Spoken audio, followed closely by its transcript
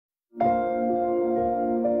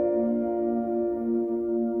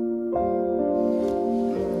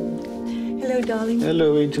Hello, darling.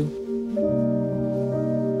 Hello, Angel.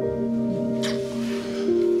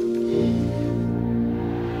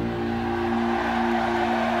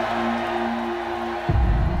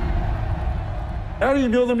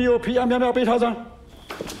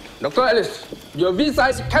 Dr. Alice, your visa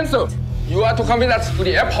is cancelled. You are to come with us to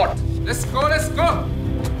the airport. Let's go, let's go.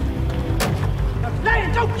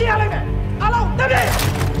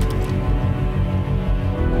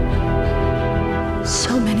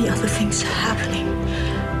 So many other things are happening.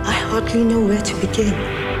 I hardly know where to begin.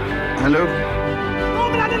 Hello?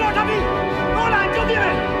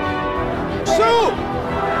 Sue!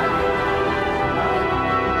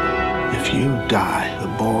 If you die, the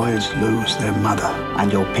boys lose their mother,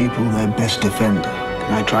 and your people their best defender.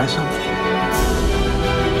 Can I try something?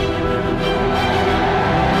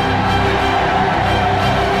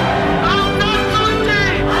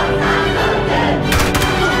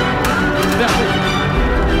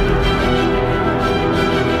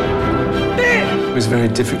 It was very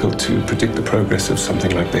difficult to predict the progress of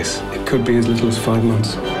something like this. It could be as little as 5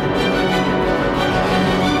 months. Do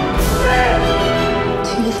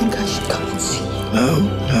you think I should come and see you? No,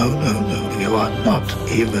 no, no, no. You are not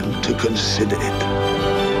even to consider it.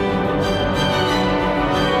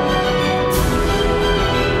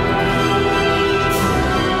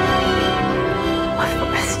 I've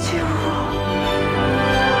missed you.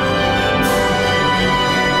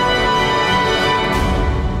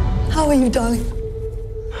 How are you, darling?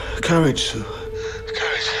 Courage, Sue.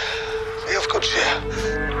 Courage. We have good cheer.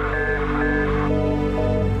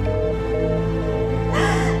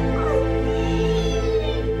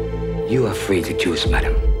 You are free to choose,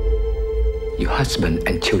 madam. Your husband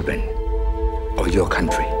and children, or your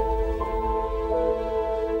country.